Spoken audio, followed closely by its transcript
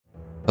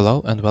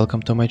Hello and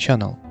welcome to my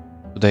channel.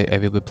 Today I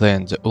will be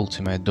playing the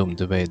Ultimate Doom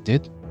the way it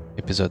did,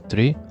 Episode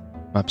 3,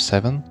 Map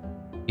 7,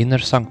 Inner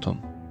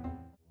Sanctum.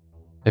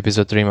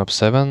 Episode 3, Map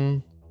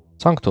 7,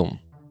 Sanctum.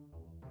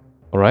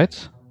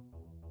 Alright.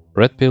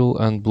 Red pill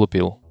and blue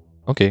pill.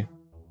 Okay.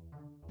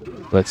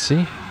 Let's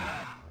see.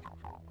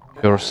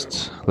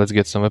 First, let's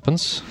get some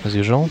weapons, as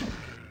usual.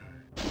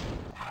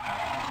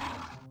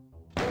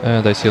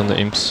 And I see on the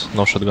imps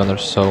no shotgunners,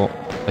 so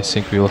I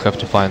think we will have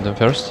to find them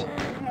first.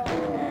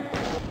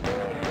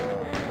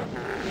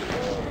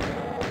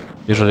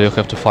 Usually you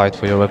have to fight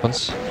for your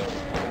weapons.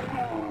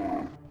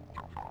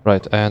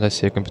 Right, and I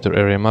see a computer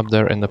area map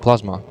there and the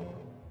plasma.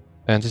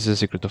 And this is a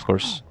secret, of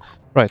course.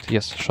 Right,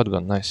 yes,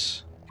 shotgun,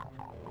 nice.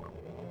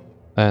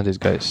 And these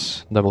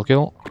guys, double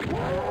kill.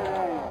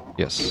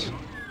 Yes.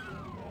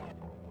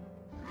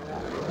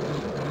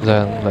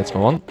 Then let's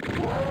move on.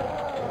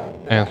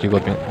 And you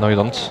got me. No, you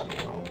don't.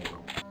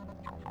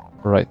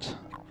 Right.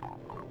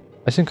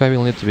 I think I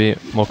will need to be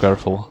more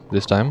careful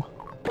this time.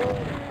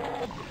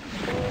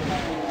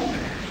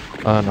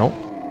 No.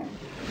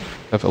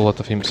 Have a lot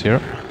of imps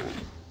here.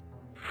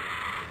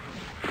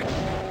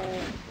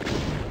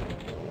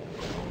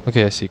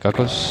 Okay, I see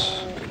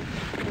Kakos.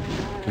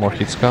 More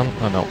hit scan.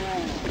 Oh no.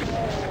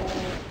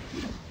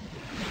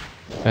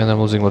 And I'm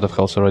losing a lot of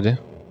health already.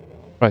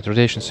 Right,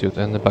 radiation suit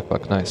and the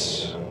backpack,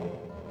 nice.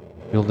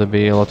 Will there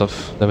be a lot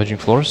of damaging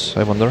floors,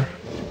 I wonder?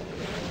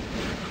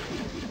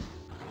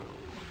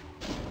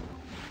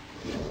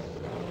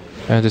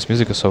 And this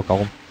music is so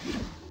calm.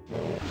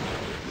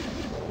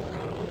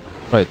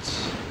 Right,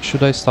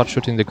 should I start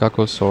shooting the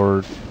Kakos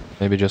or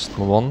maybe just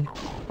move on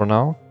for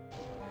now?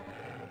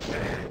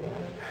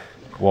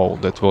 Wow,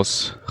 that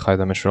was high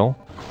damage roll.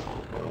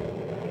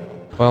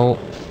 Well,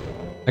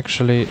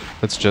 actually,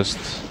 let's just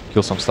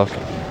kill some stuff.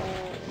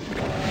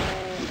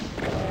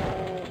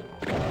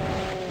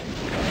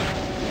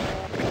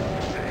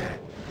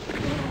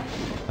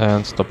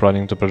 And stop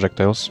running into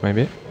projectiles,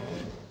 maybe.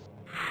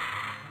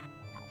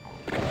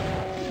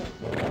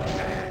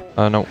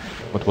 No,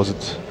 what was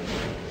it?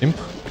 Imp?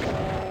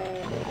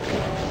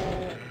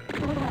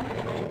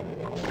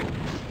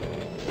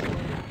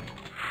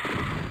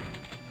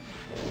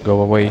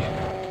 Go away.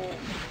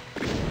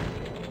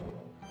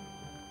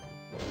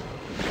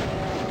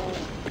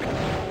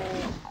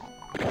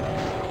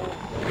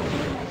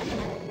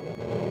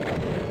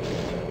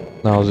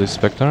 Now this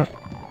Spectre.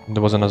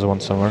 There was another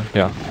one somewhere,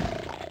 yeah.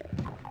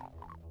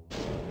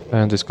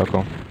 And this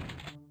Kako.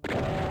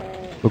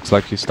 Looks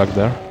like he's stuck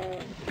there.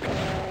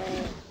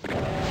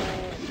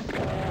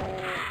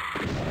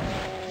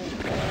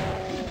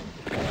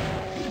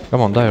 Come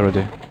on, die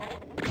already.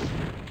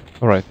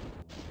 Alright.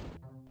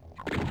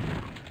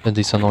 And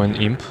this annoying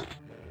imp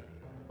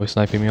who is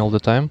sniping me all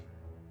the time.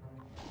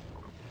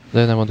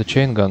 Then I want a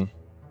chain gun,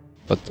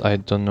 but I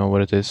don't know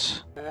where it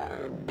is.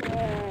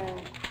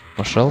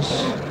 More shells.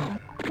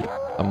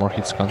 Some more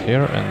hit scan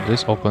here, and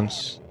this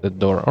opens the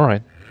door.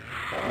 Alright.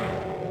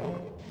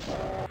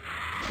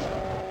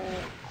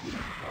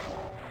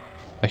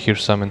 I hear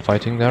some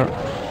fighting there.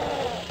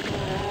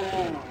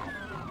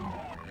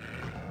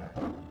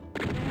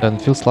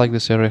 And feels like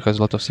this area has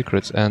a lot of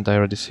secrets, and I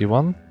already see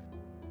one.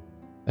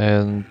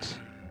 And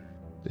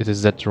it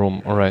is that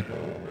room, alright.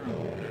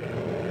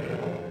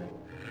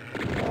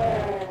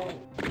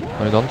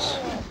 No, you don't.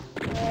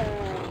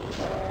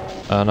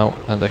 No,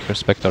 and I hear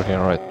Spectre here,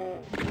 alright.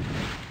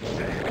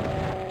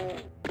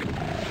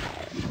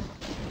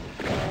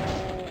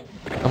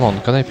 Come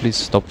on, can I please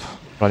stop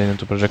running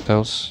into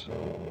projectiles?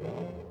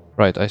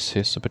 Right, I see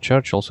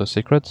Supercharge, also a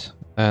secret,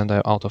 and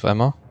I'm out of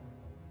ammo.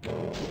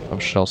 Some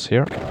shells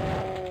here.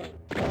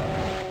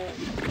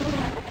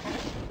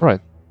 Right.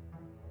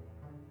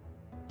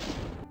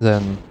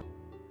 Then,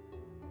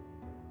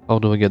 how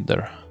do we get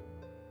there?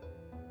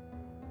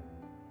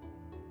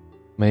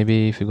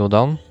 Maybe if you go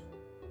down?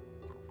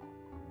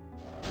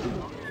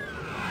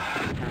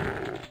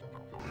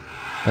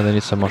 And I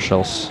need some more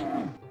shells.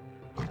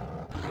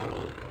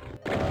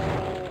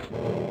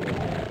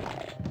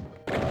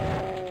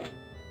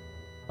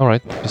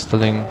 Alright,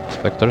 pistoling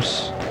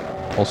Spectres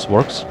also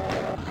works.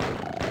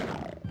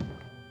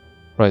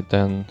 Right,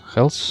 then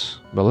health,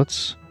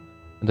 bullets.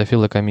 And I feel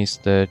like I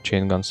missed the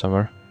chain gun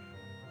somewhere.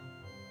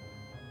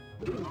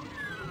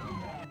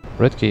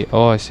 Red key.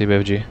 Oh, I see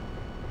BFG.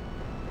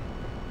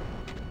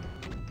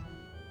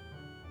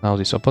 Now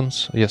this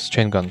opens. Yes,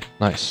 chain gun.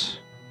 Nice.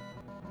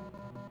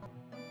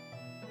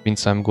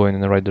 Means I'm going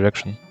in the right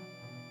direction.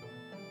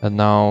 And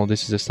now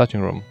this is the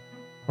starting room.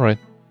 Alright.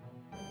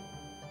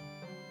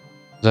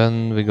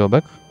 Then we go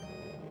back.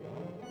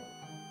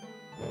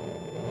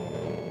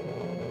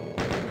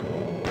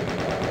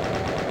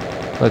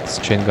 Let's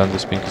chain gun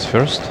these pinkies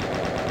first.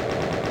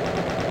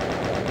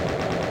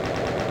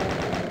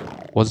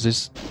 Was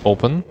this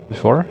open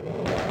before?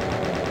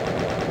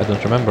 I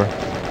don't remember.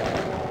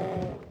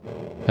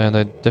 And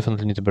I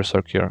definitely need a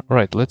berserk here.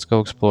 Alright, let's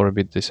go explore a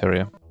bit this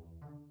area.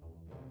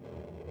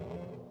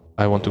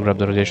 I want to grab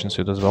the radiation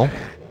suit as well.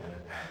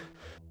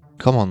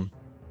 Come on.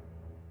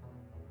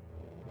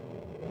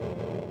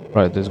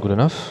 Right, that's good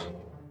enough.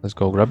 Let's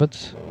go grab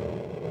it.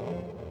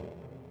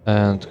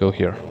 And go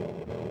here.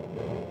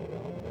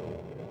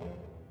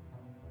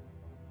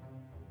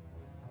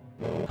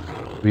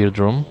 Weird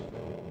room.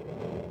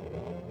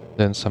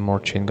 Then some more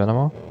chain gun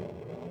ammo.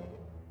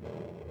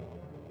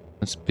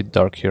 It's a bit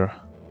dark here.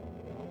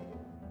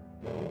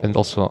 And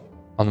also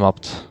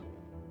unmapped.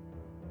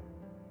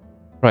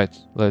 Right,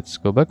 let's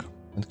go back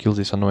and kill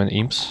these annoying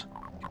imps.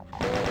 I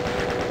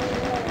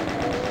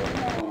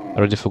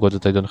already forgot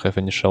that I don't have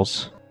any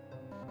shells.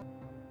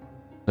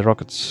 The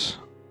rockets.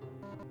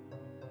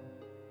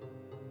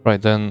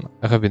 Right, then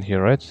I have been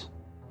here, right?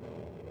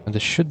 And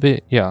this should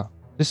be... yeah,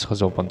 this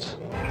has opened.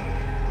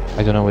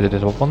 I don't know why did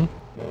it open.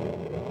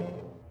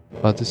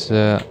 But this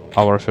is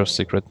our first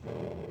secret.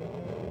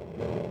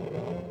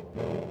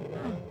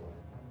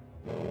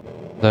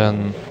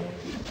 Then...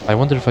 I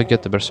wonder if I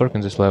get the berserk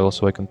in this level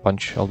so I can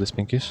punch all these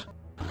pinkies.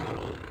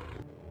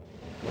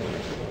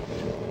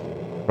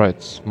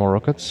 Right, more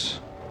rockets.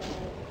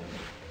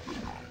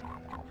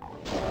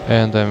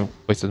 And I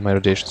wasted my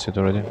radiation suit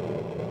already.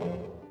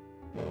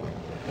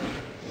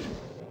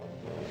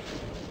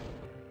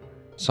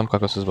 Some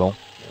cacos as well,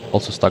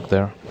 also stuck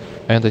there.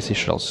 And I see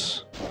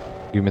shells.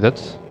 Give me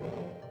that.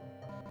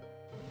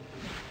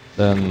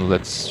 Then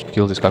let's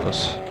kill these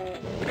cacos.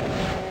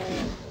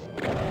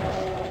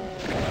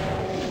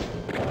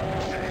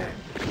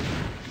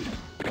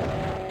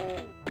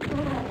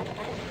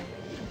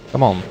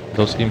 Come on,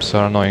 those imps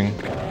are annoying.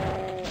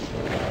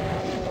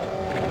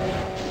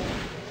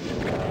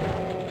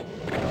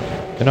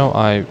 You know,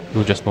 I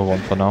will just move on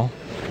for now.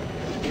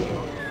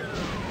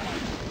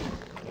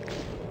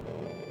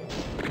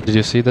 Did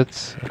you see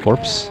that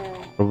corpse?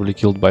 Probably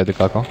killed by the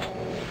caco.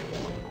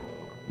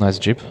 Nice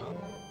jeep.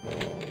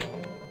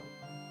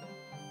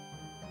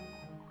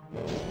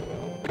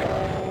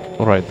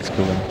 Alright, let's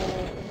kill them.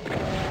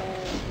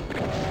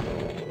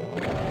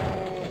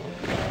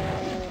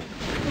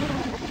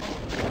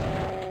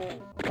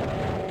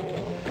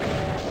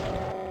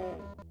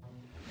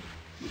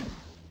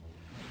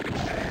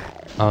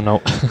 Oh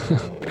no,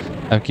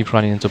 I keep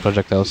running into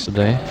projectiles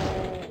today.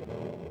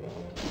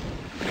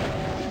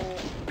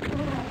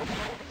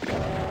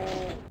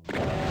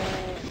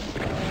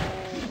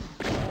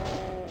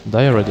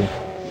 Die already.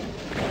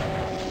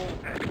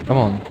 Come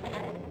on.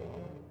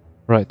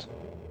 Right.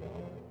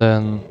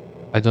 Then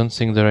I don't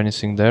think there's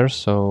anything there,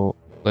 so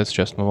let's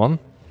just move on.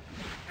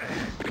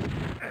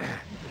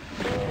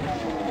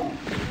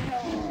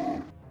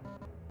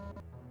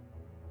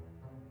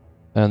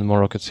 And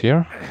more rockets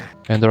here.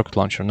 And the rocket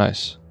launcher,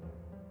 nice.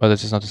 But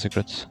this is not a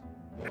secret.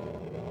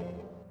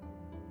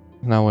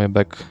 Now we're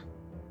back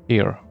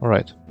here,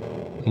 alright.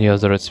 Near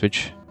the red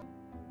switch.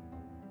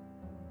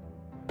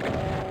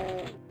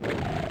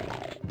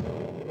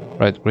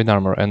 Right, green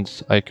armor,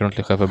 and I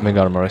currently have a big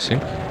armor, I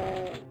think.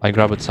 I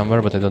grabbed it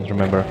somewhere, but I don't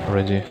remember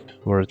already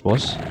where it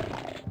was.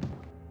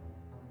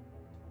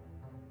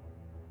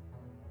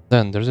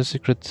 Then there's a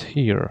secret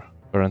here,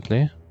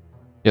 apparently.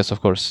 Yes,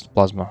 of course,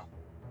 plasma.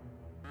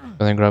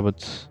 Can I grab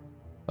it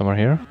somewhere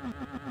here?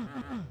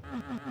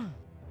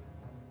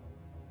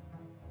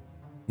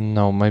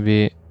 No,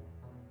 maybe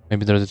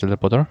there's a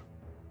teleporter.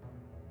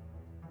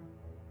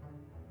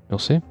 You'll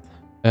see.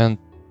 And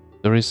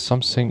there is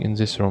something in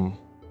this room.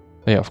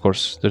 Yeah, of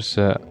course, there's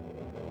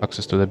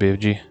access to the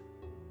BFG.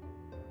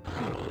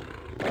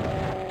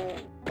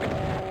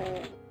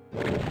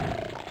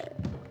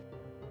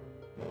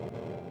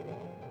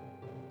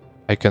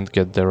 I can't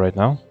get there right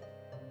now.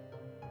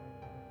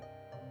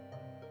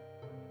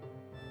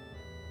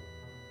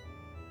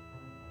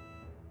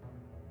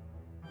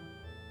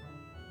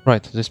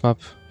 Right, this map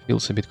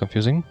feels a bit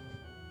confusing.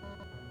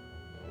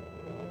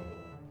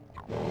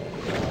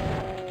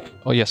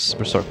 Oh yes,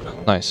 berserk,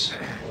 nice.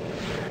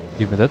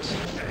 Give me that.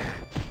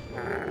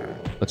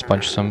 Let's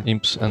punch some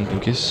imps and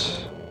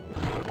pinkies.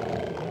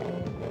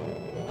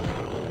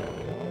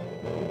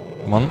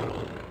 Come on.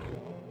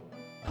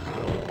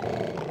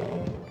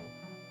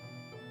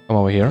 Come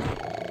over here.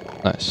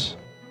 Nice.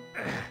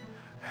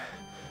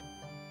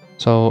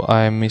 So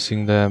I'm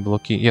missing the blue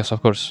key. Yes,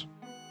 of course.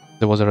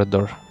 There was a red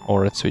door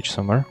or red switch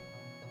somewhere,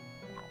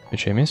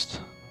 which I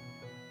missed.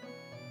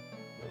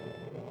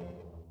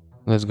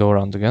 Let's go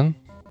around again.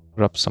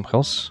 Grab some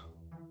health.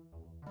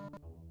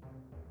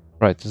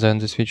 Right, then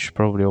the switch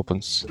probably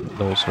opens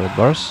those red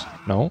bars.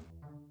 No.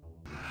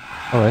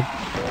 Alright.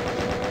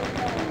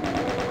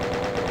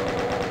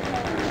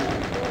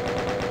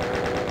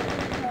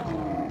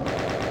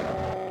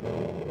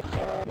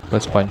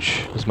 Let's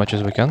punch as much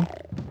as we can.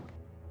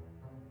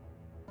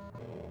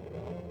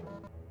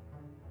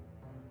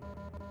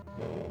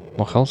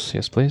 More health,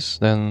 yes please.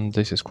 Then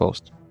this is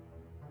closed.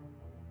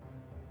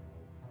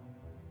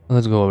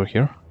 Let's go over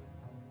here.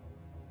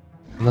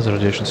 Another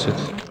radiation suit.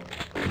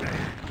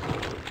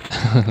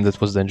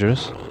 That was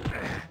dangerous.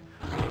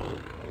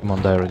 Come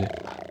on, die already.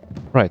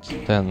 Right,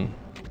 then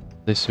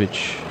this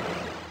switch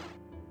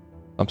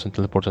something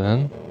teleported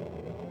in.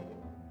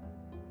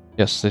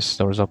 Yes, this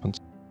door is opened.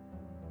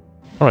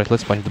 Alright,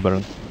 let's punch the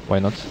Baron. Why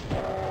not?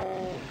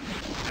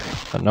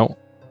 No.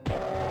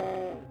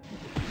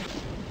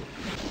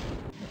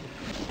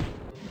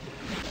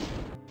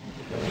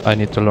 I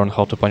need to learn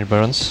how to punch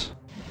barons.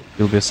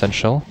 Will be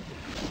essential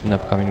in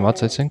upcoming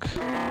mods, I think.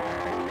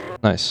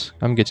 Nice,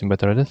 I'm getting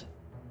better at it.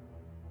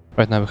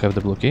 Right now we have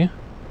the blue key.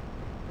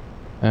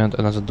 And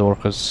another wall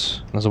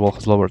has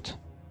lowered.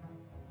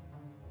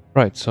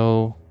 Right,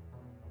 so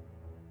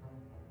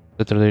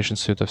that radiation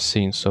suit I've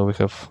seen, so we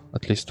have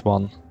at least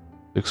one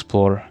to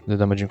explore the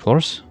damaging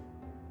floors.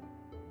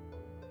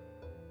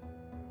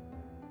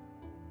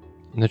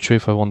 Not sure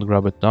if I want to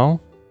grab it now.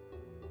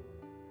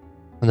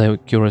 And I'm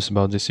curious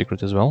about this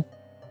secret as well.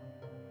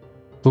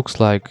 Looks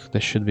like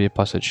there should be a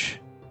passage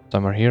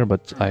somewhere here,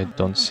 but I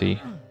don't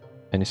see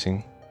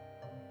anything.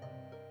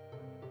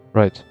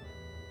 Right.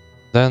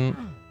 Then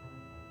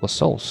Lost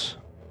Souls.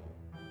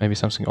 Maybe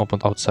something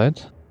opened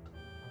outside.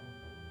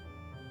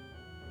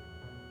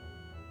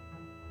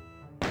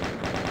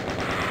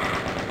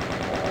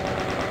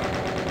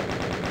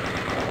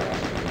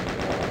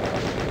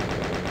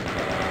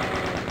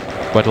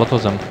 Quite a lot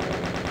of them.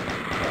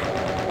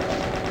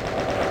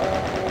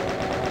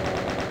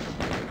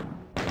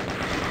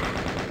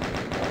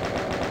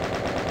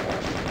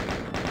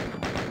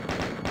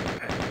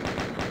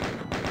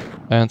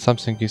 And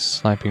something is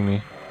sniping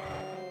me.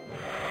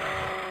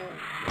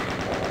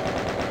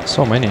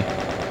 So many.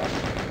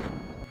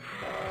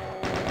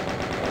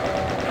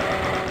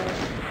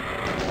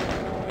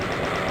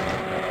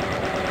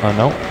 Oh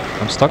no,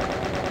 I'm stuck.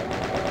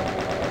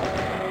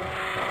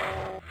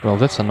 Well,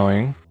 that's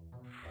annoying.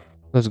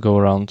 Let's go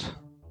around.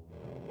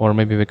 Or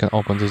maybe we can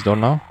open this door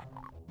now.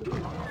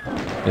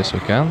 Yes, we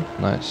can.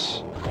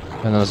 Nice.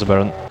 And another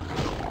baron.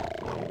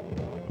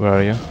 Where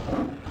are you?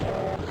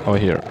 Over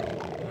here.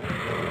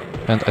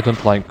 And I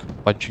don't like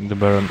punching the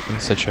baron in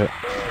such a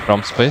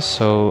cramped space,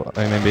 so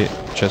I maybe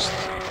just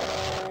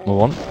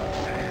move on.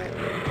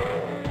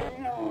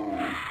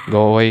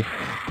 Go away.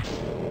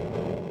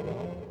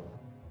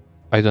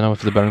 I don't know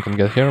if the baron can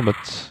get here,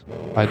 but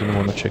I don't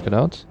want to check it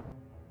out.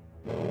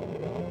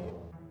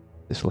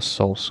 This was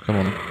souls, come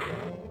on.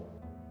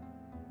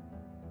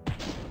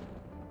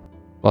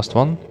 Last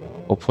one,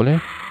 hopefully.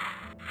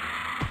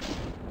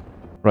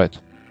 Right.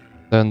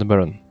 Then the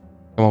baron.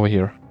 Come over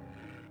here.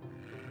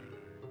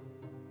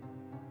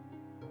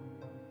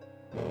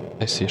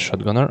 I see a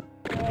shotgunner.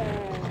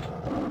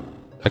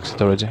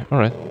 Exit already,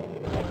 alright.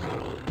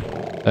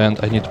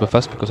 And I need to be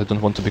fast because I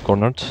don't want to be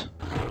cornered.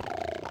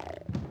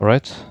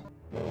 Alright.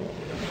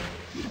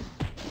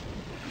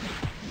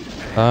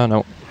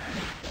 No.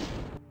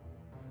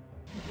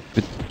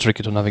 Bit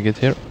tricky to navigate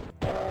here.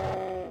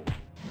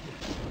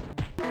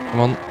 Come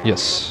on,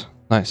 yes,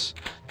 nice.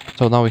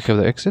 So now we have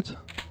the exit.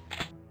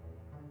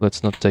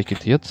 Let's not take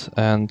it yet,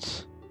 and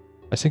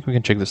I think we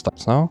can check the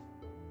stats now.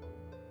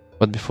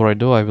 But before I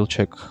do, I will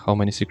check how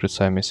many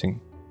secrets I'm missing.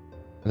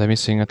 And I'm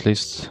missing at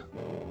least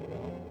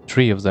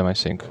 3 of them, I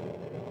think.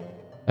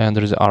 And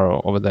there is an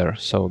arrow over there,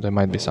 so there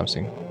might be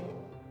something.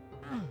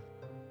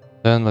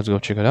 Then let's go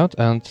check it out,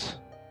 and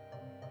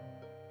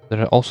there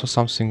are also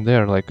something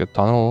there, like a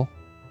tunnel.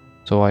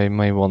 So I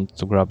may want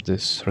to grab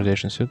this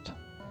radiation suit.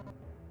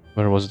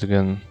 Where was it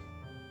again?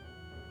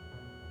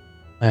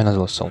 And as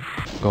well, so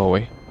go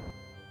away.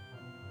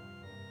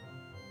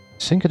 I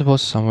think it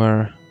was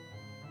somewhere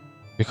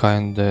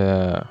behind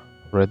the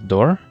red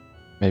door,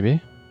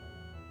 maybe.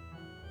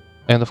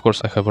 And of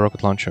course I have a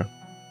rocket launcher.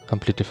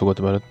 Completely forgot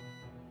about it.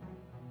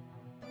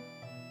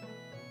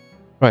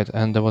 Right,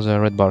 and there was a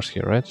red bars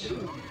here, right?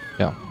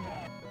 Yeah.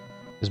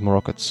 There's more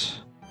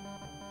rockets.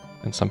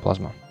 And some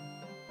plasma.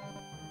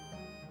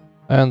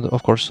 And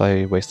of course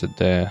I wasted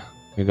the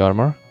big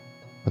armor.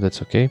 But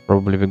that's okay,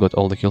 probably we got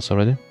all the kills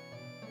already.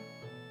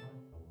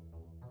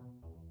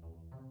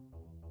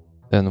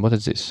 Then what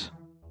is this?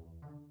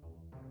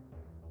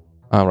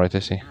 Ah, right, I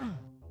see.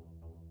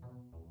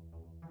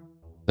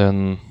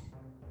 Then...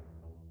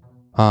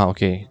 Ah,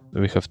 okay,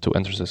 we have 2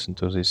 entrances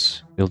into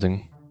this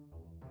building.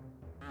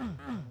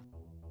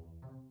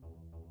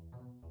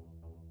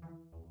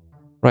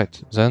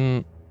 Right,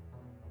 then...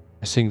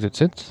 I think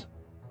that's it.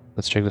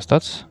 Let's check the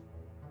stats.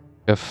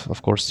 We have,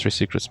 of course, 3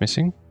 secrets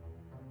missing.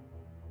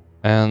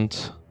 And...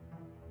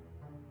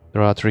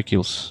 there are 3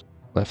 kills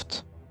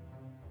left.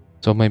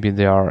 So maybe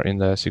they are in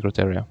the secret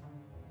area.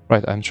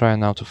 Right, I'm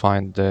trying now to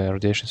find the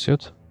radiation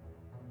suit.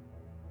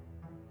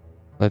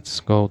 Let's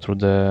go through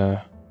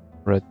the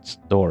red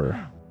door.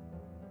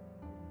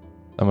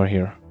 Somewhere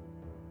here.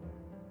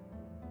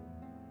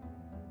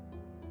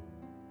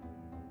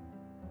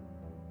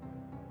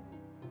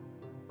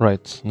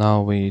 Right,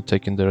 now we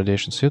take in the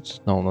radiation suit.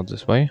 No, not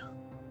this way.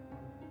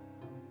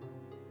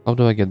 How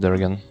do I get there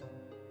again?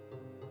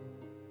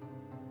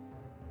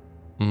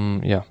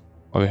 Yeah,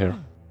 over here.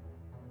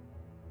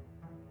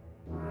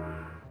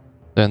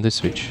 Then this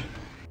switch.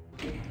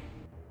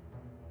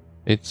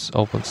 It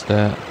opens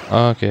the...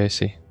 Okay, I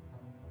see.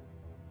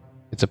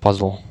 It's a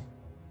puzzle.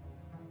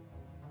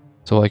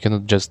 So I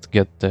cannot just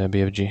get the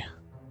BFG.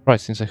 Right,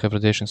 since I have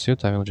radiation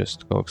suit, I will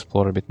just go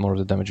explore a bit more of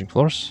the damaging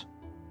floors.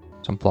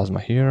 Some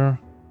plasma here.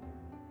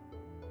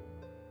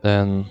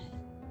 Then...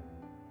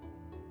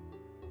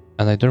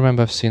 And I do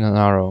remember I've seen an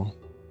arrow.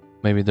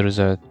 Maybe there is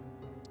a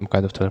some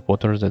kind of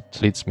teleporter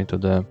that leads me to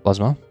the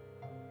plasma.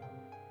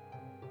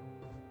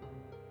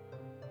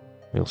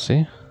 We'll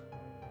see.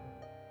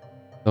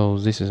 So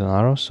this is an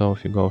arrow, so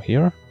if you go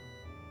here,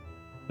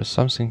 there's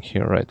something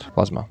here, right?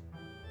 Plasma.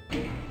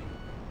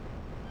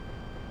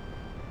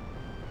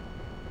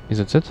 Is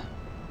it?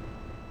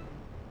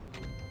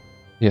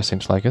 Yeah,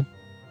 seems like it.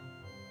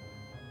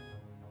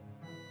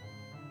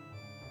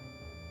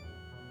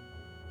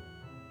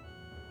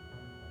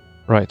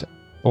 Right.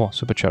 Oh,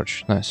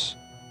 supercharge. Nice.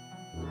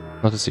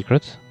 Not a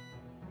secret.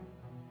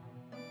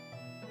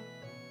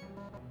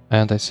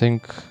 And I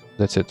think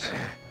that's it.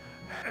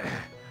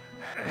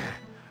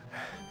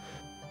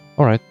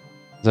 Alright.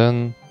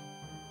 Then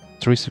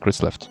 3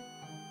 secrets left.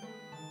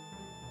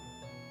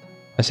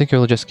 I think I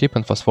will just skip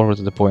and fast forward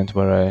to the point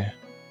where I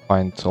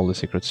find all the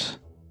secrets.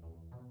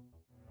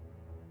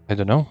 I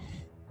don't know.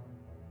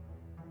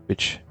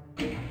 Which?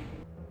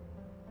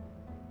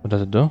 What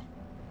does it do?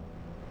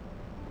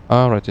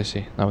 Alright, I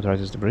see. Now it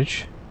rises the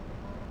bridge.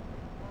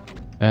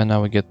 And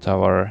now we get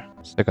our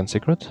second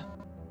secret.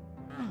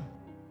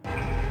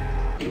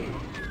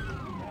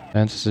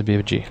 And this is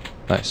BFG.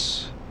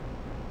 Nice.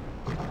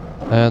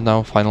 And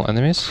now final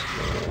enemies.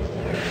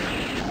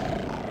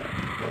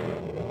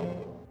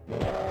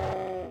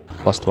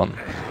 Last one.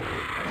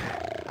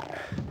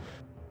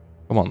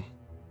 Come on.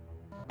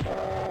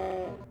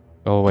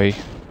 Go away.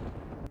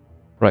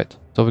 Right,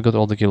 so we got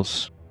all the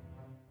kills.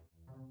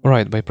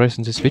 Alright, by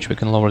pressing this switch we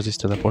can lower this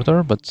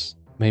teleporter, but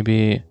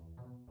maybe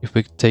if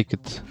we take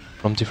it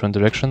from different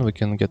direction we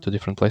can get to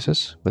different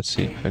places. Let's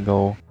see, if I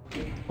go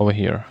over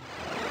here.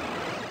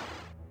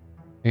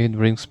 It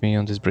brings me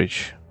on this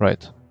bridge,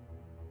 right.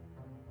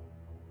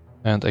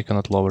 And I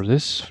cannot lower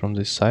this from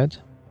this side.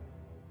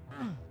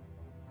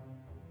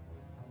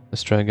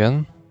 Let's try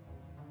again.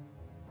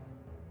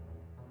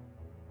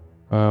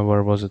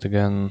 Where was it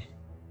again?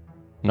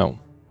 No.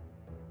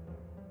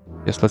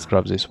 Yes, let's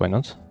grab this, why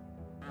not?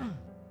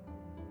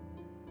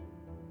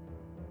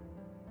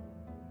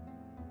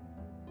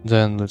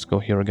 Then let's go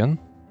here again.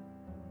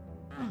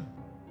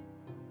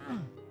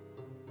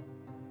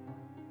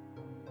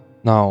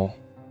 Now,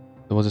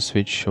 there was a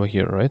switch over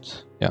here,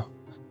 right? Yeah.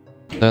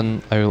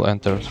 Then I will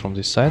enter from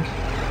this side.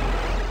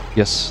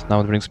 Yes,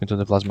 now it brings me to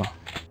the plasma.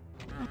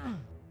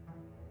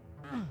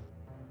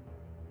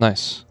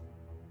 Nice.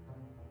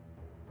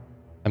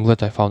 I'm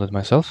glad I found it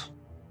myself.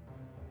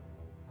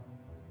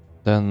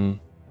 Then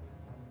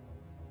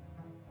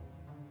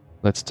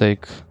let's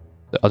take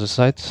the other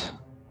side.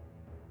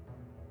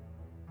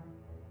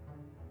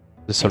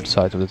 The third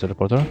side of the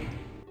teleporter.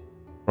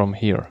 From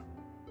here.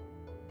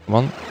 Come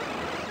on.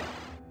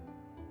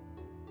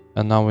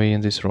 And now we're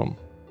in this room.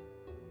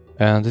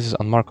 And this is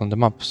unmarked on the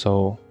map,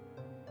 so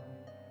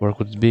where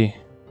could it be?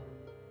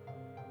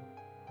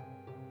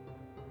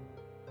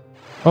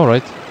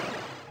 Alright.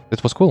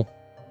 That was cool.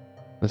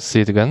 Let's see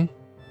it again.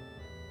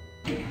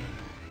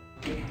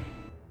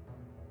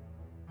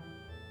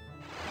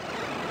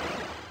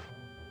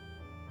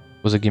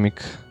 Was a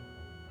gimmick.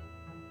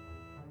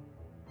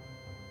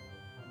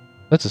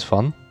 That is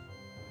fun.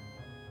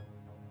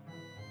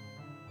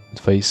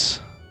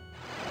 Face.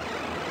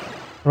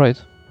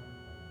 Right.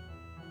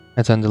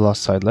 And then the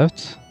last side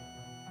left.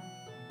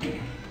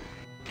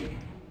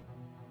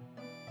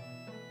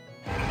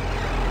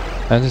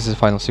 And this is the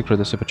final secret,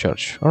 the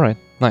supercharge. Alright,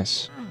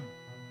 nice.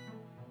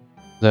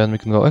 Then we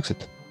can go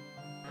exit.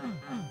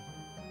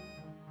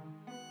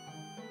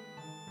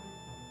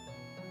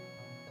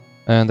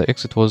 And the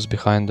exit was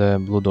behind the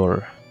blue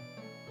door.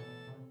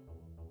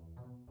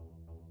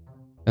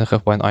 And I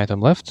have one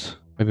item left.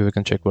 Maybe we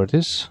can check where it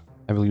is.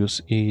 I will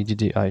use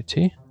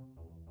EDDIT.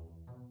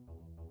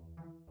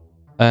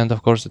 And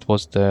of course it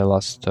was the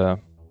last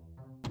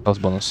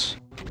health bonus.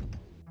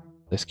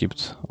 They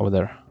skipped over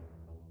there.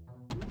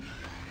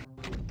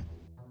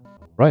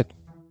 Right.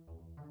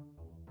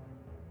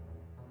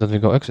 Then we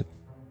go exit.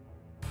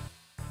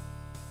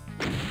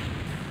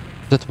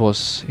 That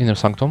was Inner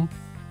Sanctum.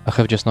 I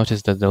have just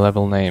noticed that the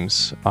level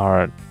names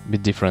are a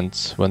bit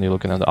different when you're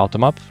looking at the auto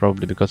map,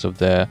 probably because of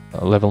the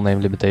level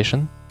name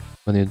limitation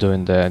when you're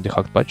doing the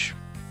dehugged patch.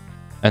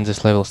 And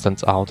this level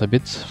stands out a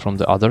bit from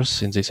the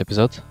others in this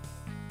episode.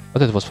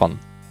 But it was fun,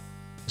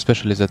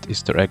 especially that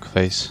Easter egg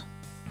phase.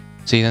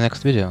 See you in the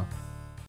next video.